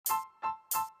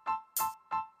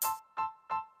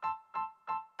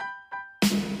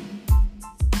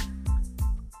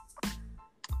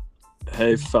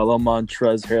Hey, fellow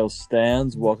Montrez Harrell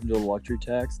stands, welcome to Luxury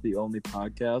Tax, the only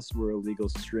podcast where illegal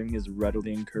string is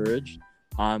readily encouraged.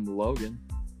 I'm Logan.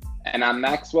 And I'm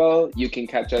Maxwell. You can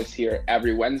catch us here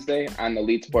every Wednesday on the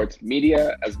Lead Sports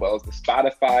Media, as well as the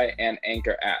Spotify and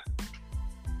Anchor app.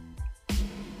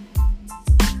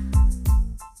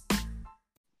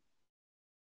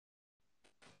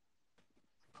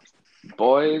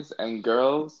 Boys and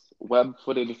girls,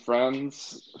 web-footed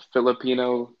friends,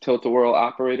 Filipino tilt-a-whirl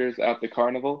operators at the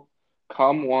carnival,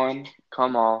 come one,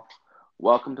 come all.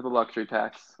 Welcome to the Luxury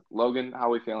Tax. Logan, how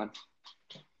are we feeling?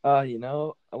 A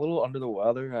little under the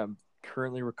weather. I'm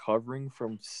currently recovering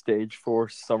from stage 4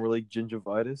 summer league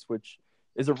gingivitis, which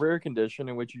is a rare condition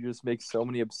in which you just make so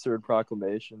many absurd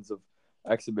proclamations of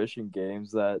exhibition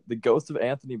games that the ghost of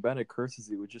Anthony Bennett curses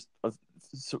you with just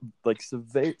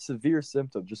severe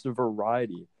symptoms, just a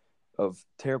variety of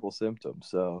terrible symptoms.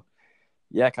 So,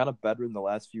 yeah, kind of better in the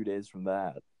last few days from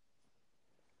that.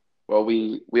 Well,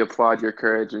 we applaud your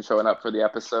courage in showing up for the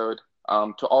episode.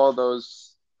 To all of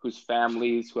those whose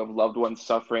families who have loved ones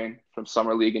suffering from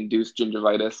summer league-induced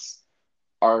gingivitis,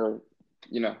 our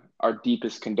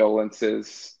deepest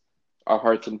condolences, our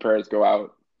hearts and prayers go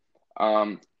out.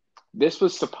 This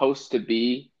was supposed to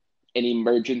be an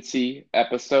emergency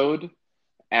episode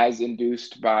as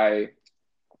induced by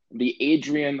the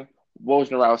Adrian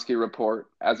Wojnarowski report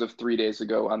as of 3 days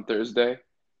ago on Thursday,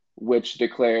 which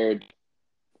declared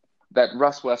that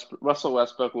Russell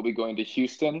Westbrook will be going to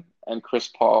Houston and Chris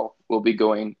Paul will be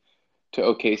going to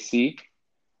OKC.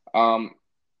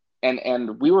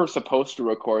 And we were supposed to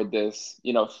record this,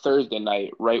 Thursday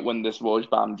night, right when this Woj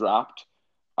bomb dropped.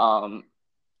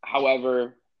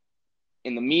 However,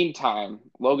 in the meantime,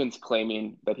 Logan's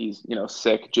claiming that he's,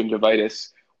 sick, gingivitis.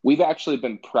 We've actually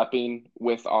been prepping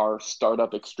with our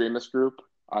startup extremist group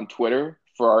on Twitter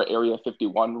for our Area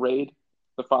 51 raid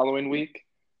the following week.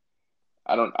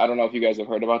 I don't know if you guys have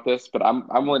heard about this, but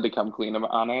I'm willing to come clean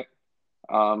on it.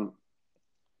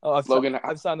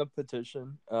 I've signed a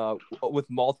petition with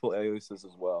multiple aliases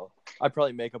as well. I'd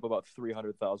probably make up about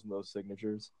 300,000 of those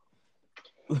signatures.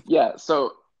 Yeah.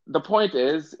 So the point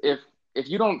is, if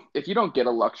you don't get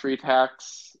a luxury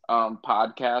tax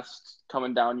podcast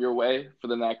coming down your way for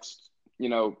the next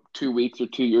 2 weeks or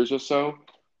 2 years or so,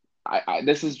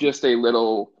 this is just a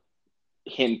little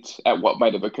hint at what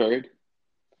might have occurred.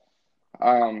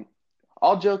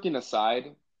 All joking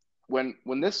aside, when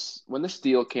this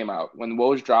deal came out, when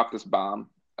Woj dropped this bomb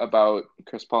about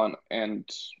Chris Paul and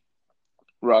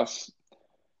Russ,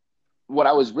 what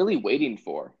I was really waiting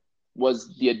for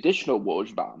was the additional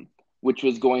Woj bomb, which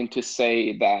was going to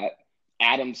say that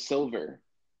Adam Silver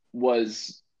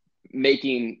was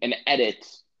making an edit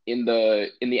in the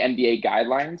NBA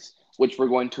guidelines, which were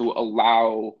going to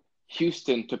allow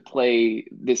Houston to play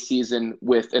this season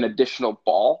with an additional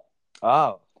ball.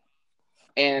 Oh.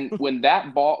 And when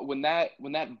that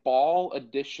ball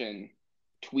addition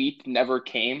tweet never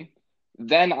came,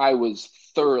 then I was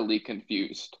thoroughly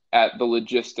confused at the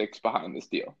logistics behind this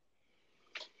deal.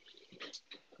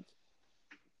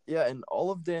 Yeah, in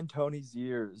all of D'Antoni's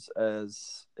years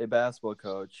as a basketball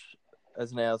coach,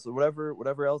 as an athlete,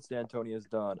 whatever else D'Antoni has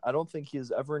done, I don't think he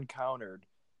has ever encountered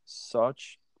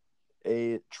such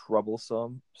a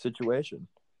troublesome situation.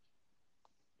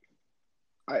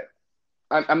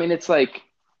 I mean, it's like,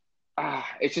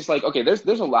 it's just like, okay, there's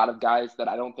a lot of guys that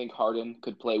I don't think Harden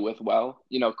could play with well.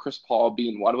 Chris Paul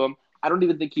being one of them. I don't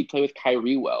even think he'd play with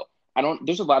Kyrie well.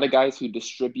 There's a lot of guys who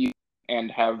distribute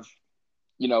and have,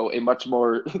 a much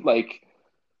more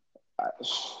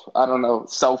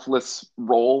selfless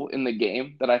role in the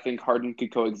game that I think Harden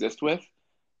could coexist with.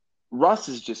 Russ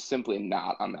is just simply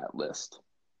not on that list,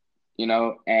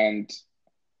 and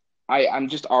I'm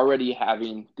just already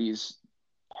having these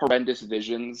horrendous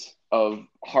visions of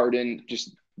Harden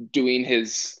just doing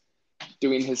his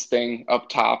thing up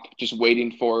top, just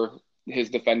waiting for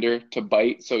his defender to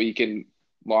bite so he can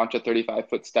launch a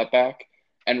 35-foot step back,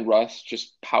 and Russ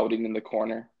just pouting in the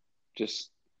corner, just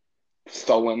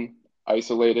sullen,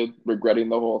 isolated, regretting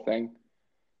the whole thing.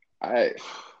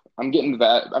 I'm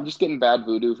just getting bad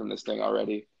voodoo from this thing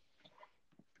already.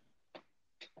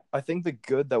 I think the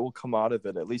good that will come out of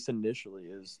it, at least initially,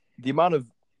 is the amount of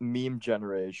meme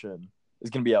generation is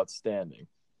going to be outstanding.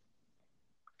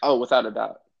 Oh, without a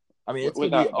doubt. I mean, it's going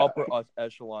to be upper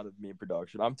echelon of meme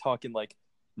production. I'm talking like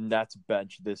Nets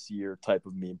bench this year type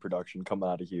of meme production coming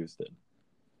out of Houston.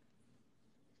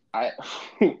 I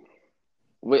don't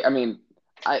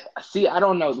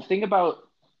know. The thing about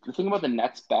the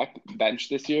Nets bench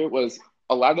this year was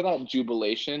a lot of that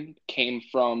jubilation came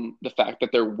from the fact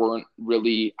that there weren't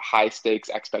really high stakes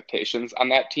expectations on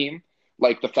that team.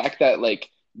 Like the fact that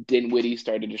Dinwiddie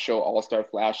started to show all-star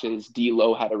flashes.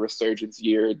 D'Lo had a resurgence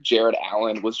year. Jared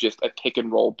Allen was just a pick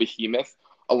and roll behemoth.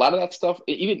 A lot of that stuff,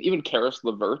 even Karis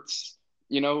LeVert's,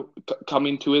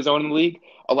 coming to his own in the league.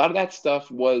 A lot of that stuff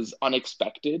was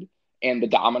unexpected, and the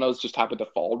dominoes just happened to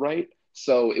fall right.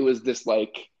 So it was this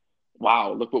like,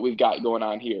 wow, look what we've got going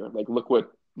on here. Like, look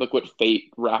what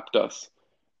fate wrapped us.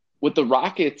 With the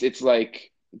Rockets, it's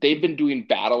like they've been doing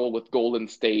battle with Golden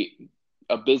State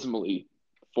abysmally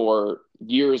for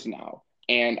years now.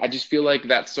 And I just feel like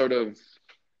that sort of,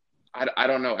 I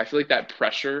don't know, I feel like that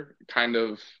pressure kind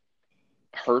of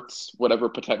hurts whatever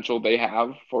potential they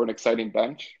have for an exciting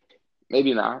bench.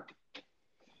 Maybe not.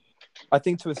 I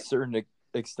think to a certain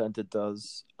extent it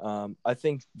does. I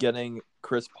think getting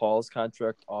Chris Paul's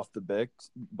contract off the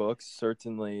books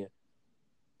certainly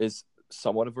is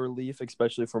somewhat of a relief,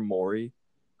 especially for Morey,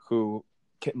 who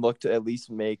can look to at least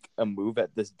make a move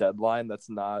at this deadline that's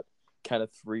not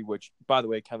Kenneth Three, which, by the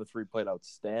way, Kenneth Three played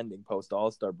outstanding post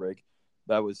All-Star break.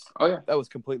 That was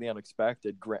completely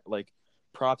unexpected. Like,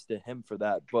 props to him for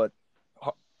that. But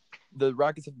the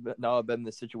Rockets have now been in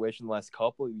this situation the last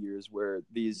couple of years where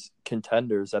these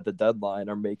contenders at the deadline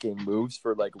are making moves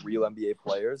for like real NBA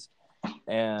players,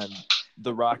 and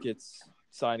the Rockets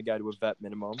sign a guy to a vet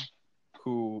minimum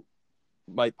who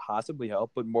might possibly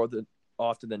help, but more than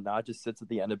often than not just sits at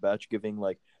the end of bench giving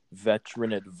like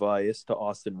veteran advice to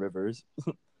Austin Rivers.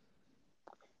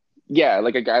 Yeah,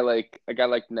 like a guy like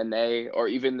Nene, or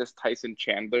even this Tyson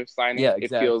Chandler signing. Yeah,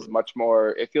 exactly. It feels much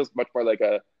more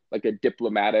like a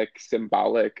diplomatic,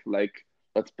 symbolic, like,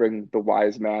 let's bring the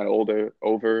wise man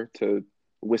over to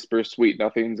whisper sweet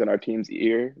nothings in our team's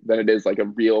ear, than it is like a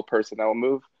real personnel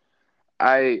move.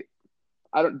 I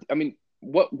mean,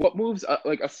 what moves,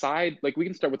 like, aside, like, we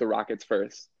can start with the Rockets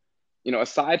first.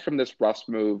 Aside from this Russ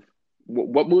move,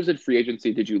 what moves in free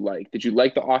agency did you like? Did you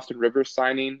like the Austin Rivers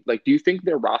signing? Like, do you think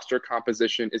their roster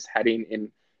composition is heading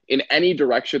in any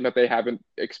direction that they haven't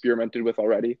experimented with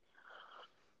already?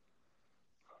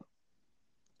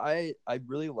 I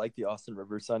really like the Austin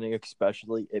Rivers signing,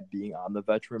 especially it being on the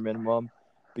veteran minimum,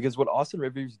 because what Austin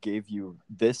Rivers gave you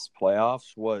this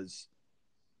playoffs was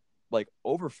like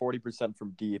over 40%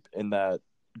 from deep in that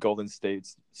Golden State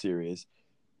series.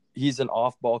 He's an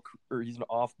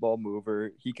off-ball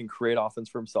mover. He can create offense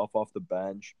for himself off the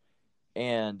bench,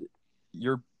 and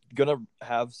you're gonna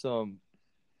have some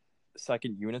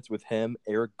second units with him,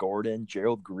 Eric Gordon,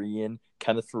 Gerald Green,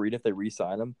 Kenneth Faried if they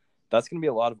re-sign him. That's going to be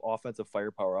a lot of offensive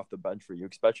firepower off the bench for you,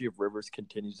 especially if Rivers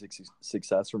continues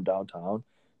success from downtown.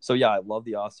 So, yeah, I love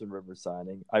the Austin Rivers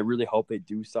signing. I really hope they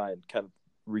do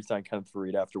re-sign Kenneth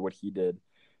Faried after what he did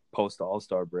post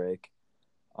All-Star break.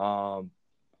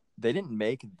 They didn't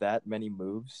make that many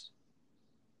moves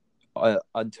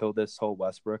until this whole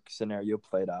Westbrook scenario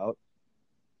played out.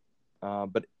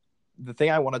 But the thing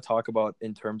I want to talk about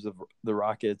in terms of the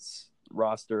Rockets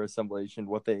roster assemblation,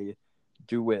 what they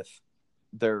do with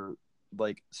their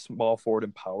like small forward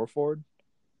and power forward,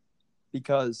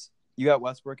 because you got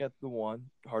Westbrook at the 1,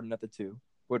 Harden at the 2.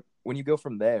 But when you go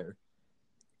from there,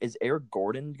 is Eric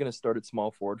Gordon going to start at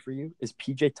small forward for you? Is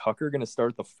PJ Tucker going to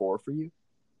start at the 4 for you?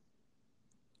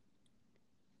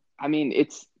 I mean,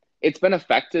 it's been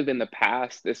effective in the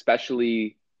past,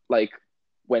 especially like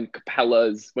when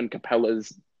Capella's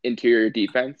interior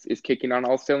defense is kicking on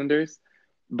all cylinders.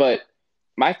 But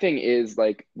my thing is,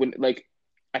 like, when, like,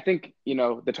 I think,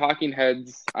 the talking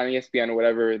heads on ESPN or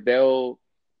whatever, they'll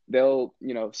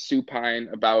supine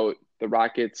about the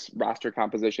Rockets roster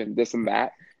composition, this and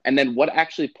that. And then what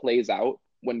actually plays out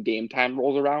when game time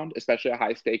rolls around, especially a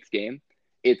high stakes game,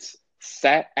 it's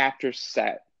set after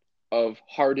set of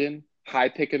Harden high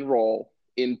pick and roll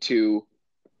into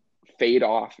fade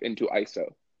off into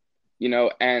ISO,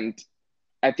 and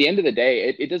at the end of the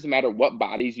day, it doesn't matter what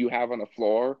bodies you have on the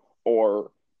floor,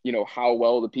 or how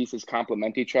well the pieces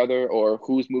complement each other, or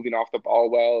who's moving off the ball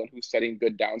well and who's setting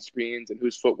good down screens and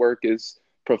whose footwork is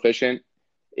proficient.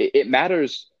 It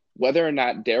matters whether or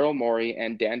not Daryl Morey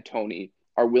and D'Antoni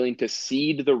are willing to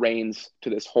cede the reins to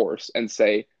this horse and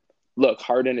say, look,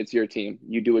 Harden, it's your team.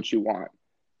 You do what you want.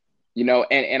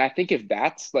 And I think if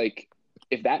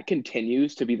that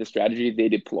continues to be the strategy they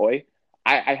deploy,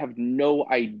 I have no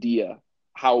idea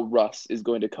how Russ is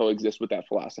going to coexist with that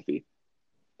philosophy.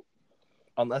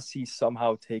 Unless he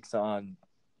somehow takes on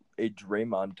a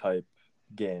Draymond type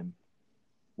game,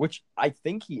 which I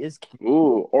think he is.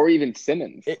 Ooh, or even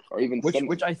Simmons.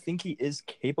 Which I think he is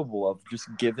capable of, just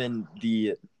given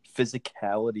the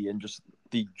physicality and just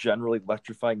the generally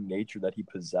electrifying nature that he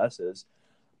possesses.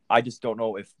 I just don't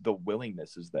know if the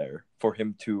willingness is there for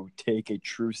him to take a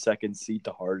true second seat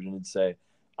to Harden and say,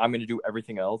 I'm going to do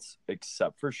everything else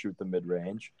except for shoot the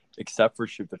mid-range, except for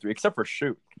shoot the three, except for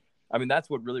shoot. I mean, that's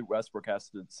what really Westbrook has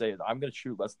to say is I'm going to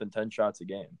shoot less than 10 shots a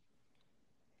game.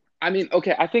 I mean,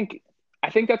 okay, I think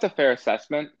that's a fair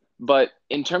assessment, but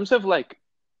in terms of like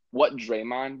what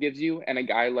Draymond gives you and a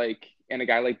guy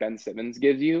like Ben Simmons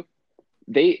gives you,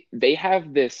 they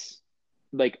have this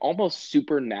like almost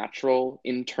supernatural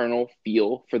internal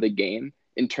feel for the game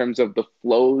in terms of the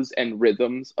flows and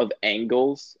rhythms of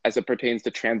angles as it pertains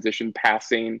to transition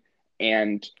passing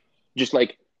and just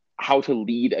like how to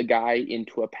lead a guy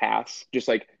into a pass. Just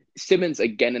like Simmons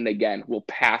again and again will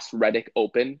pass Redick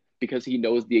open because he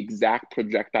knows the exact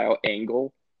projectile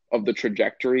angle of the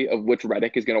trajectory of which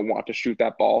Redick is going to want to shoot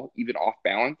that ball, even off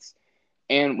balance.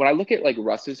 And when I look at like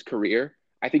Russ's career,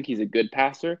 I think he's a good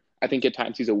passer. I think at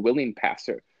times he's a willing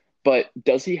passer. But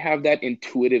does he have that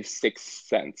intuitive sixth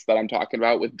sense that I'm talking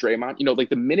about with Draymond? You know, like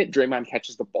the minute Draymond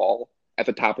catches the ball at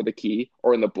the top of the key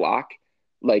or in the block,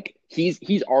 like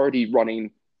he's already running,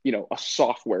 you know, a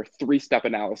software 3-step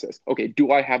analysis. Okay,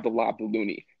 do I have the lob to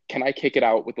Looney? Can I kick it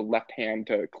out with the left hand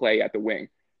to Clay at the wing?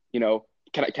 You know,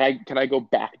 can I go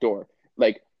backdoor?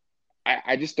 Like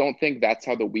I just don't think that's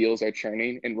how the wheels are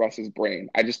churning in Russ's brain.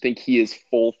 I just think he is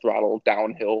full throttle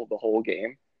downhill the whole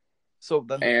game. So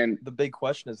then And the big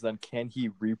question is then, can he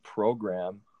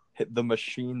reprogram the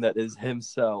machine that is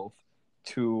himself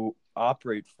to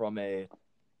operate from a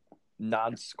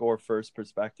non-score first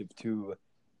perspective to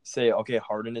say, okay,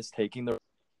 Harden is taking the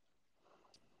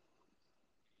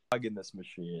cog in this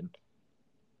machine.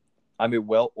 I'm going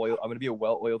to be a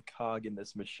well-oiled cog in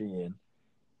this machine.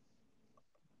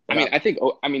 I think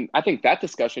that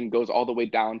discussion goes all the way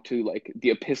down to like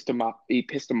the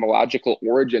epistemological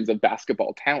origins of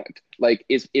basketball talent. Like,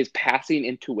 is passing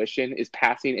intuition, is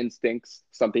passing instincts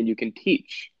something you can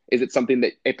teach? Is it something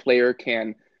that a player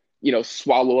can, you know,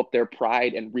 swallow up their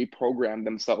pride and reprogram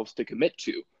themselves to commit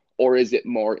to, or is it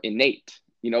more innate?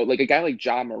 You know, like a guy like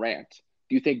Ja Morant.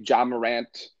 Do you think Ja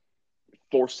Morant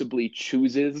forcibly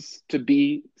chooses to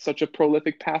be such a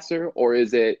prolific passer, or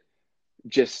is it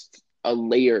just a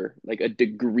layer, like a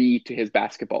degree to his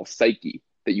basketball psyche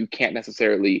that you can't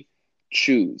necessarily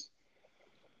choose?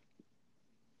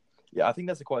 Yeah, I think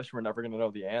that's a question we're never going to know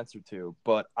the answer to,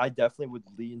 but I definitely would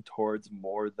lean towards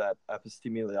more that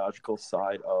epistemological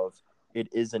side of it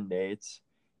is innate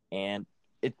and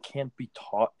it can't be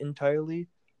taught entirely.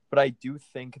 But I do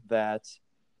think that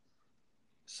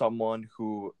someone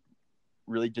who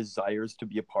really desires to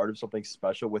be a part of something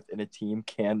special within a team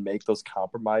can make those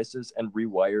compromises and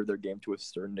rewire their game to a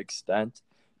certain extent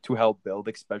to help build,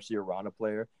 especially around a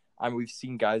player. I mean, we've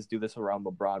seen guys do this around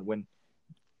LeBron. When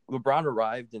LeBron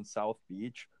arrived in South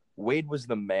Beach, Wade was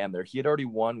the man there. He had already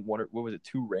won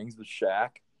two rings with Shaq.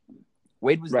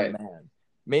 Wade was the Right. man.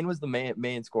 Maine was the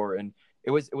main scorer, and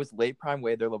it was late prime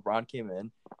Wade there. LeBron came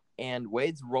in, and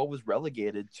Wade's role was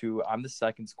relegated to I'm the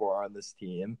second scorer on this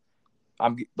team.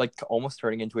 I'm like almost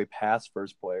turning into a pass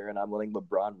first player, and I'm letting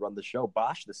LeBron run the show.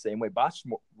 Bosh the same way. Bosh's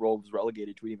role was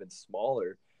relegated to an even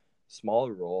smaller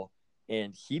role,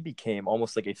 and he became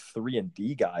almost like a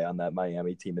 3-and-D guy on that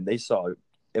Miami team, and they saw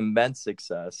immense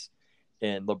success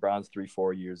in LeBron's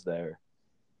 3-4 years there.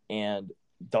 And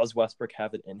does Westbrook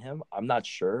have it in him? I'm not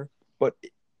sure, but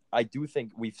I do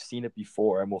think we've seen it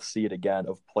before, and we'll see it again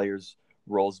of players'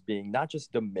 roles being not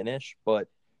just diminished, but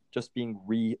just being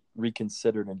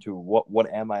reconsidered into what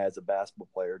am I as a basketball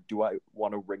player? Do I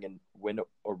want to win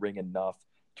a ring enough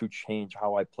to change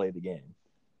how I play the game?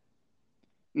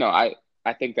 No, I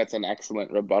think that's an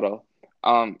excellent rebuttal.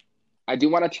 I do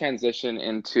want to transition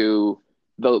into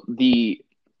the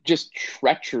just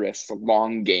treacherous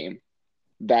long game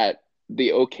that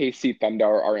the OKC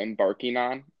Thunder are embarking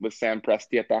on with Sam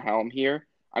Presti at the helm here.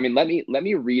 I mean, let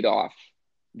me read off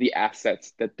the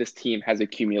assets that this team has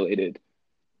accumulated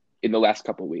in the last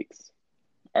couple of weeks.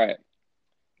 All right.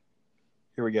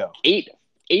 Here we go.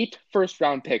 Eight first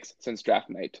round picks since draft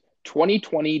night.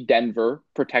 2020 Denver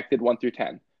protected 1 through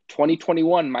 10.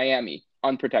 2021 Miami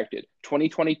unprotected.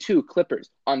 2022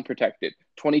 Clippers unprotected.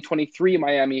 2023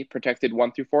 Miami protected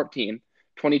 1 through 14.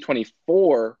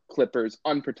 2024 Clippers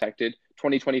unprotected.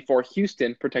 2024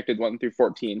 Houston protected 1 through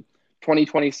 14.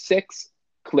 2026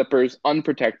 Clippers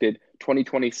unprotected.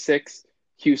 2026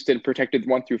 Houston protected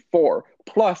 1 through 4.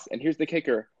 Plus, and here's the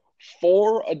kicker,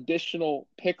 4 additional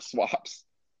pick swaps.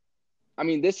 I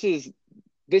mean, this is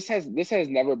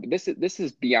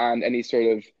beyond any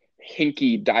sort of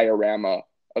hinky diorama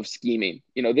of scheming.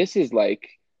 You know, this is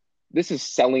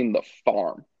selling the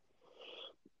farm.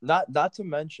 Not to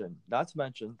mention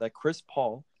that Chris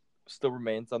Paul still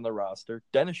remains on the roster.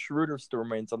 Dennis Schroeder still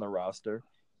remains on the roster.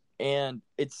 And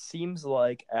it seems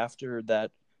like after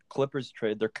that Clippers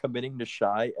trade, they're committing to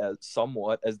Shai as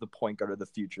somewhat as the point guard of the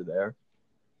future there.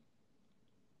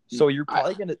 So you're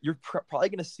probably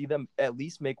gonna see them at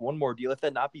least make one more deal, if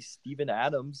that not be Steven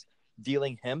Adams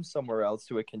dealing him somewhere else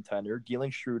to a contender,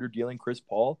 dealing Schroeder, dealing Chris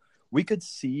Paul. We could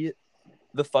see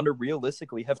the Thunder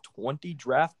realistically have 20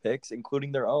 draft picks,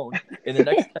 including their own, in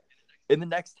the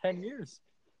next 10 years.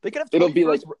 They could have 20 It'll be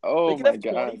like, oh my 20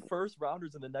 God. first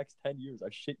rounders in the next 10 years. I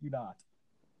shit you not.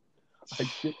 I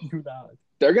shit you not.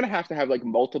 They're going to have like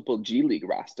multiple G League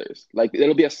rosters. Like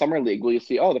it'll be a summer league where you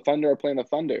see, oh, the Thunder are playing the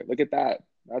Thunder. Look at that.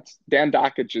 That's Dan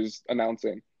Dockich is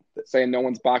announcing, saying no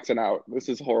one's boxing out. This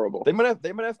is horrible. They might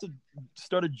have to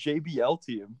start a JBL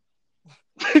team.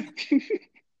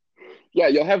 Yeah,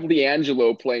 you'll have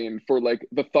LiAngelo playing for like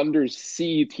the Thunder's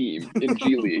C team in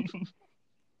G League.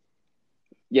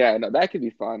 Yeah, no, that could be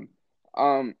fun.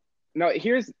 No,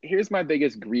 here's my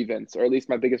biggest grievance, or at least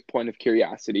my biggest point of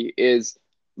curiosity is,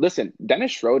 listen,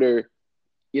 Dennis Schroeder,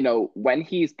 when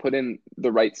he's put in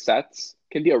the right sets,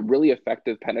 can be a really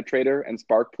effective penetrator and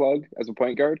spark plug as a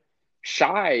point guard.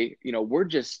 Shai, we're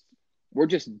just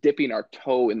dipping our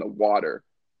toe in the water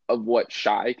of what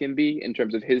Shai can be in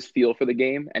terms of his feel for the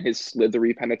game and his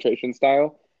slithery penetration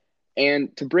style.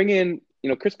 And to bring in,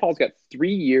 Chris Paul's got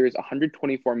 3 years,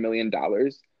 $124 million.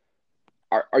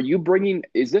 Are you bringing,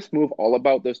 is this move all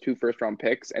about those 2 first-round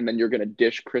picks and then you're going to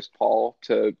dish Chris Paul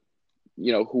to,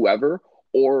 whoever?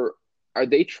 Or are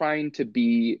they trying to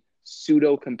be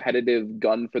pseudo-competitive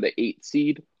gun for the 8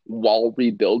 seed while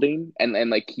rebuilding and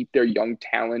like keep their young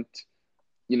talent,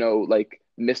 like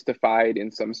mystified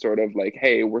in some sort of like,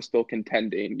 hey, we're still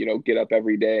contending, get up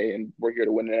every day and we're here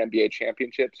to win an NBA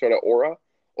championship sort of aura?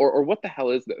 Or what the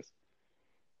hell is this?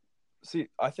 See,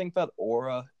 I think that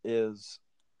aura is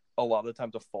a lot of the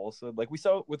times a falsehood. Like we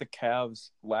saw it with the Cavs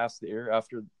last year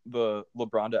after the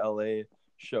LeBron to LA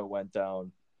show went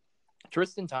down.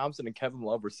 Tristan Thompson and Kevin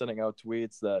Love were sending out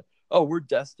tweets that, oh, we're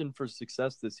destined for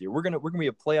success this year. We're gonna be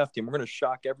a playoff team. We're gonna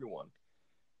shock everyone.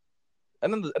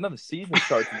 And then the season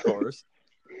starts, of course.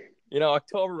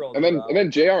 October rolls around. And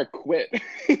then JR quit.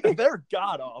 They're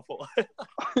god awful.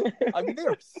 I mean,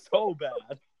 they're so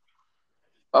bad.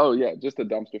 Oh yeah, just a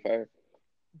dumpster fire.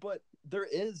 But there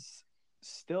is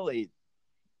still a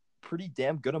pretty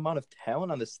damn good amount of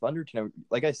talent on this Thunder team.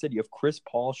 Like I said, you have Chris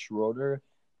Paul, Schroeder,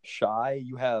 Shai,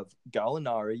 you have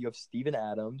Gallinari, you have Steven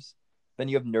Adams, then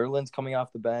you have Nerlens coming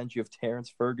off the bench, you have Terrence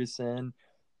Ferguson.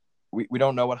 We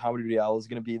don't know what Hamidou Diallo is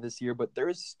going to be this year, but there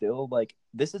is still, like,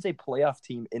 this is a playoff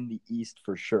team in the East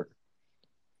for sure.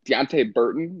 Deontay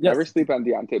Burton? Yes. Never sleep on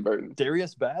Deontay Burton.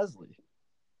 Darius Bazley.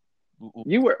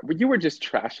 You were just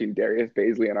trashing Darius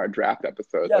Bazley in our draft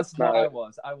episode. Yes, I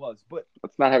was. But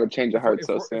let's not have a change of heart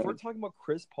so soon. If we're talking about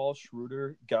Chris Paul,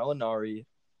 Schroeder, Gallinari,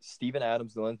 Steven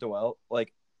Adams, Dylan Noel,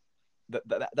 like,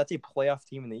 that's a playoff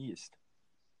team in the East.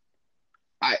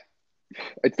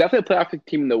 It's definitely a playoff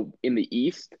team in the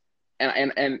East.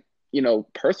 And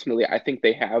personally, I think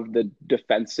they have the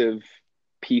defensive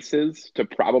pieces to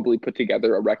probably put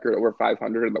together a record over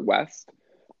 500 in the West.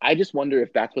 I just wonder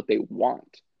if that's what they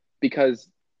want. Because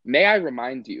may I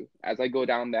remind you, as I go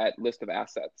down that list of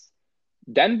assets,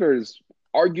 Denver's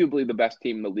arguably the best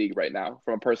team in the league right now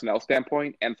from a personnel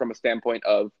standpoint and from a standpoint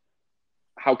of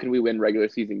how can we win regular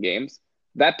season games.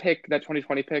 That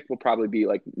 2020 pick will probably be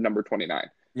like number 29.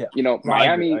 Yeah.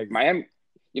 Miami's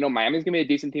going to be a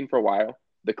decent team for a while.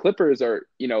 The Clippers are,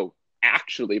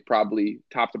 actually probably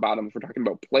top to bottom, if we're talking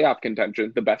about playoff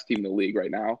contention, the best team in the league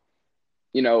right now.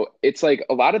 It's like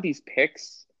a lot of these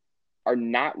picks are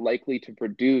not likely to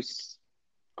produce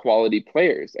quality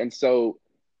players. And so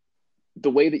the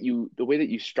way that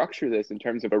you structure this in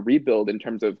terms of a rebuild, in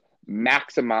terms of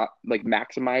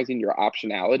maximizing your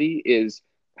optionality, is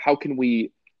how can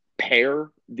we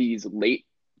pair these late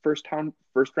first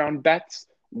round bets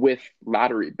with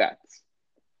lottery bets?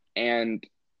 And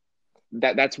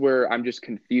that's where I'm just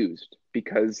confused,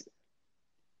 because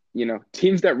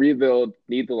teams that rebuild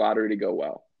need the lottery to go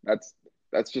well. That's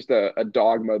just a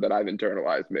dogma that I've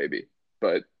internalized, maybe.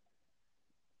 But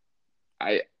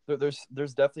there's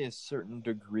definitely a certain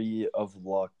degree of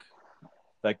luck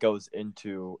that goes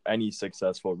into any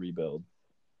successful rebuild.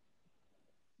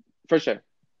 For sure.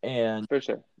 And for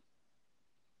sure,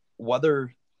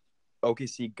 whether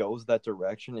OKC goes that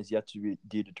direction is yet to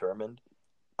be determined.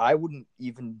 I wouldn't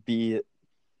even be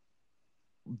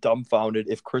dumbfounded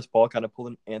if Chris Paul kind of pulled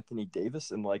an Anthony Davis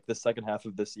in like the second half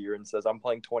of this year and says, I'm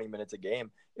playing 20 minutes a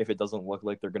game if it doesn't look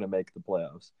like they're going to make the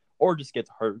playoffs, or just gets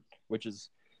hurt, which is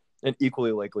an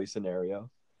equally likely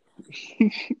scenario.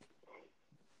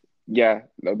 Yeah,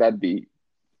 no, that'd be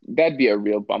That'd be a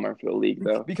real bummer for the league,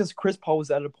 though. Because Chris Paul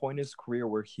was at a point in his career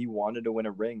where he wanted to win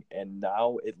a ring, and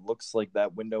now it looks like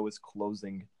that window is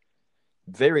closing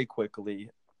very quickly,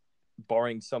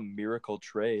 barring some miracle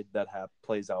trade that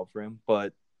plays out for him.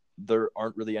 But there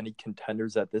aren't really any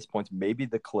contenders at this point. Maybe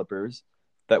the Clippers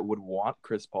that would want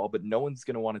Chris Paul, but no one's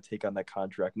going to want to take on that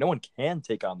contract. No one can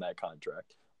take on that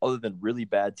contract other than really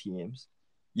bad teams.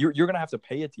 You're going to have to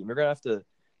pay a team. You're going to have to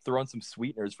throw in some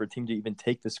sweeteners for a team to even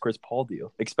take this Chris Paul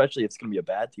deal, especially if it's going to be a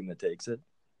bad team that takes it.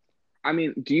 I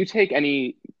mean, do you take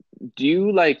any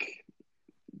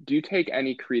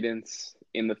credence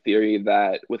in the theory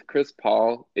that with Chris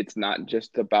Paul, it's not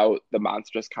just about the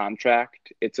monstrous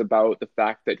contract, it's about the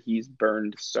fact that he's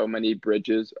burned so many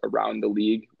bridges around the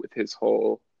league with his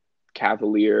whole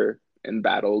cavalier,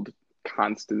 embattled,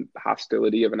 constant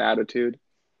hostility of an attitude?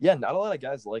 Yeah, not a lot of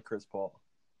guys like Chris Paul.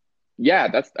 Yeah,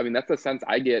 that's the sense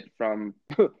I get from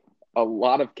a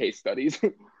lot of case studies.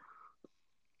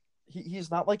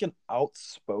 He's not like an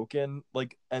outspoken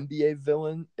like NBA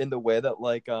villain in the way that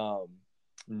like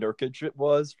Nurkic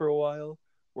was for a while,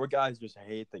 where guys just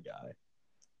hate the guy.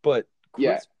 But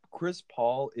Chris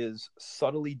Paul is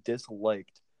subtly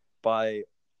disliked by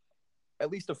at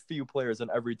least a few players on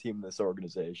every team in this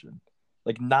organization.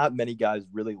 Like, not many guys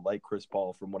really like Chris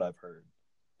Paul from what I've heard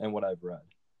and what I've read.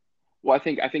 Well,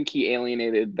 I think he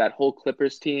alienated that whole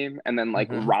Clippers team, and then like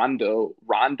Rondo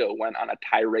went on a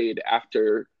tirade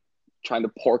after trying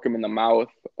to pork him in the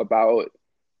mouth about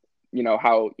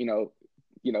how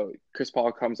Chris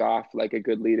Paul comes off like a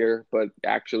good leader, but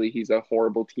actually he's a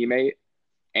horrible teammate,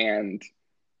 and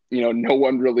no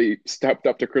one really stepped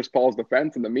up to Chris Paul's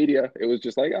defense in the media. It was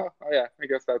just like, oh yeah, I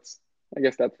guess that's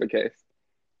the case.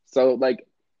 So like,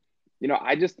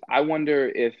 I wonder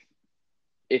if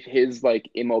his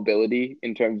like immobility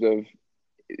in terms of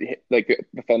like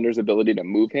the Thunder's ability to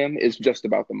move him is just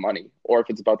about the money, or if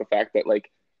it's about the fact that like,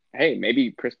 hey,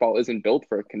 maybe Chris Paul isn't built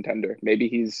for a contender. Maybe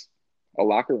he's a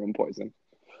locker room poison.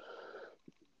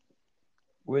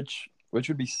 Which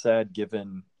would be sad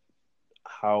given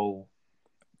how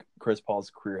Chris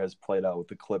Paul's career has played out with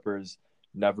the Clippers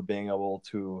never being able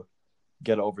to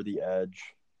get over the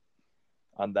edge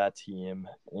on that team,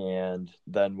 and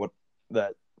then what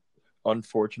that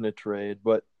unfortunate trade.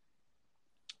 But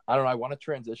I don't know, I want to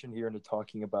transition here into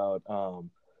talking about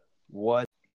what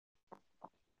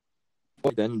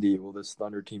identity will this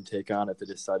Thunder team take on if they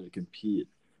decide to compete?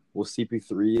 Will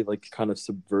CP3 like kind of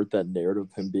subvert that narrative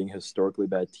of him being a historically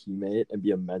bad teammate and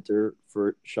be a mentor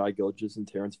for Shai Gilgeous and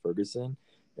Terrence Ferguson?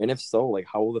 And if so, like,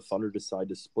 how will the Thunder decide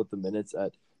to split the minutes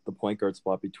at the point guard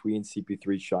spot between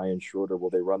CP3, Shai, and Schroeder? Will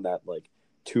they run that like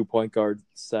 2 point guard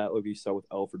set like you saw with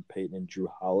Alfred Payton and Drew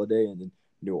Holiday in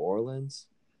New Orleans?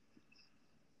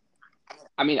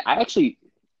 I mean, I think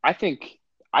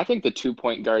the 2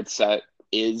 point guard set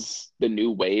is the new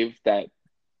wave that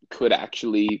could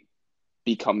actually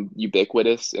become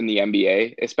ubiquitous in the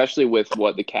NBA, especially with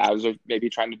what the Cavs are maybe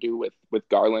trying to do with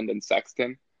Garland and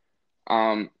Sexton.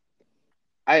 I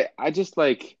just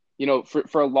like,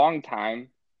 for a long time,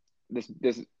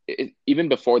 even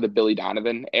before the Billy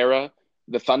Donovan era,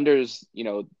 the Thunder's,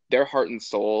 their heart and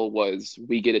soul was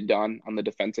we get it done on the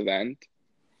defensive end.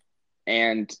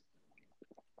 And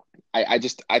I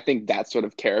think that sort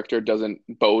of character doesn't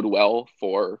bode well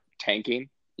for tanking,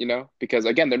 because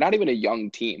again, they're not even a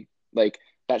young team. Like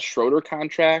that Schroeder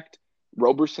contract,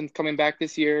 Roberson's coming back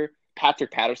this year,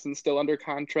 Patrick Patterson's still under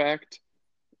contract,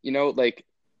 like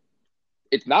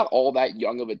it's not all that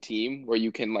young of a team where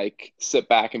you can like sit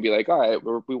back and be like, all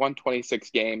right, we won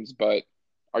 26 games, but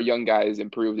our young guys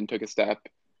improved and took a step.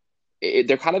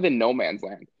 They're kind of in no man's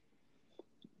land.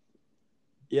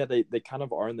 Yeah, they kind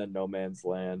of are in that no man's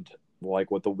land, like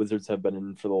what the Wizards have been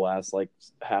in for the last like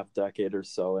half decade or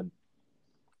so. And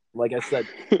like I said,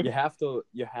 you have to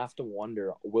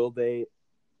wonder, will they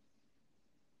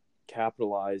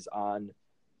capitalize on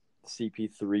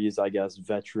CP3's, I guess,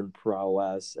 veteran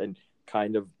prowess and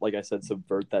kind of, like I said,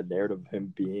 subvert that narrative of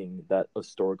him being that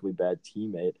historically bad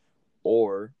teammate?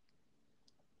 Or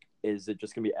is it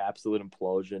just going to be absolute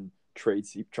implosion, try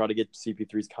to get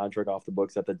CP3's contract off the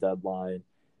books at the deadline,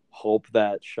 hope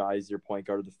that Shai's your point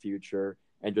guard of the future,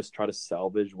 and just try to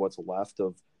salvage what's left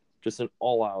of just an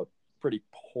all-out, pretty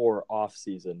poor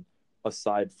offseason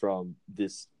aside from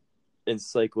this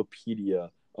encyclopedia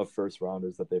of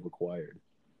first-rounders that they've acquired?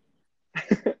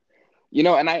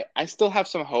 And I still have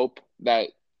some hope that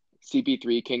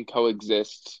CP3 can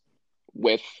coexist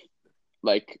with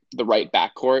like the right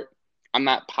backcourt. I'm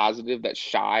not positive that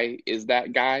Shai is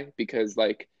that guy, because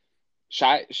like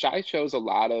Shai shows a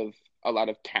lot of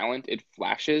talent. It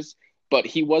flashes, but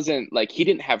he wasn't like, he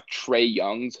didn't have Trae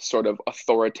Young's sort of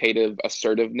authoritative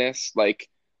assertiveness, like,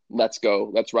 let's go,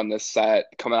 let's run this set,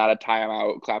 coming out of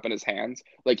timeout, clapping his hands.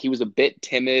 Like, he was a bit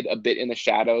timid, a bit in the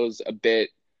shadows, a bit,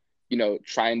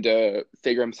 trying to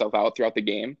figure himself out throughout the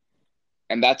game.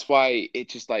 And that's why it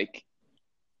just like,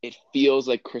 it feels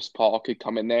like Chris Paul could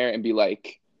come in there and be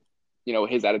like,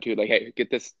 his attitude, like, hey,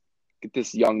 get this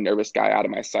young, nervous guy out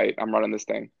of my sight. I'm running this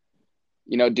thing.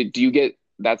 Do you get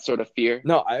that sort of fear?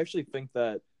 No, I actually think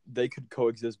that they could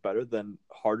coexist better than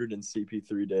Harden and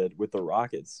CP3 did with the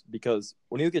Rockets, because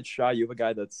when you look at Shai, you have a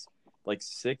guy that's like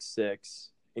 6'6",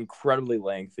 incredibly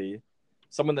lengthy,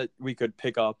 someone that we could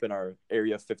pick up in our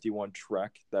Area 51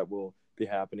 trek that will be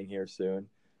happening here soon.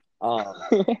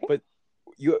 But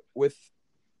you with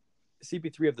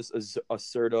CP3 have this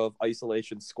assertive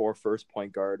isolation score first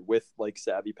point guard with like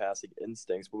savvy passing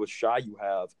instincts, but with Shai you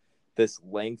have this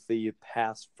lengthy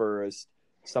pass first,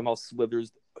 somehow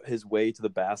slithers his way to the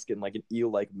basket in like an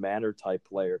eel-like manner type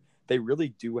player. They really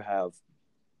do have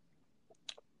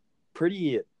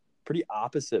pretty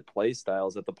opposite play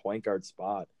styles at the point guard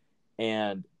spot,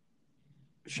 and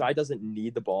Shai doesn't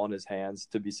need the ball in his hands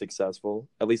to be successful,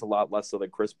 at least a lot less so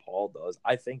than Chris Paul does.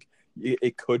 I think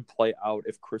it could play out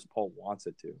if Chris Paul wants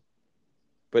it to,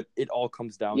 but it all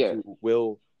comes down to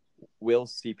will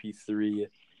CP3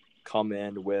 come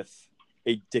in with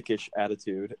a dickish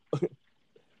attitude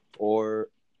or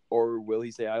will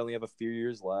he say, I only have a few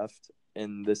years left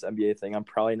in this NBA thing, I'm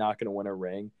probably not going to win a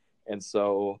ring, and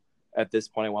so at this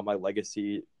point I want my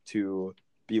legacy to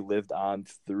be lived on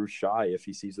through Shai if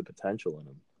he sees the potential in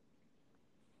him.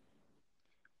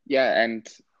 Yeah, and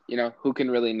who can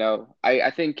really know?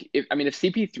 I think if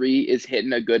CP3 is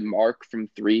hitting a good mark from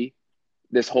three,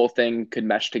 this whole thing could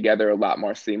mesh together a lot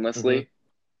more seamlessly.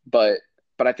 But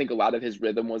I think a lot of his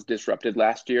rhythm was disrupted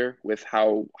last year with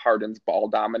how Harden's ball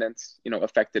dominance,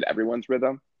 affected everyone's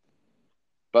rhythm.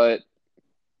 But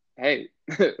hey,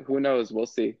 who knows? We'll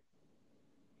see.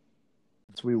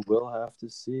 We will have to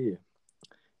see.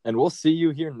 And we'll see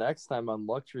you here next time on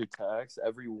Luxury Tax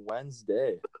every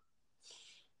Wednesday.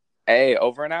 Hey,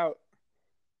 over and out.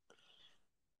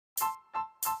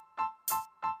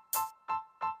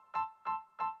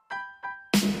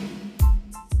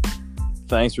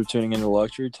 Thanks for tuning in to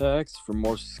Luxury Tax. For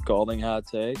more scalding hot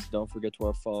takes, don't forget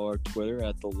to follow our Twitter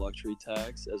at the Luxury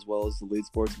Tax, as well as the Lead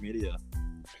Sports Media.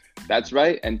 That's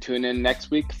right, and tune in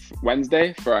next week,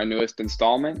 Wednesday, for our newest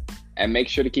installment. And make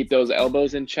sure to keep those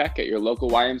elbows in check at your local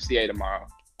YMCA tomorrow.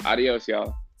 Adios,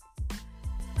 y'all.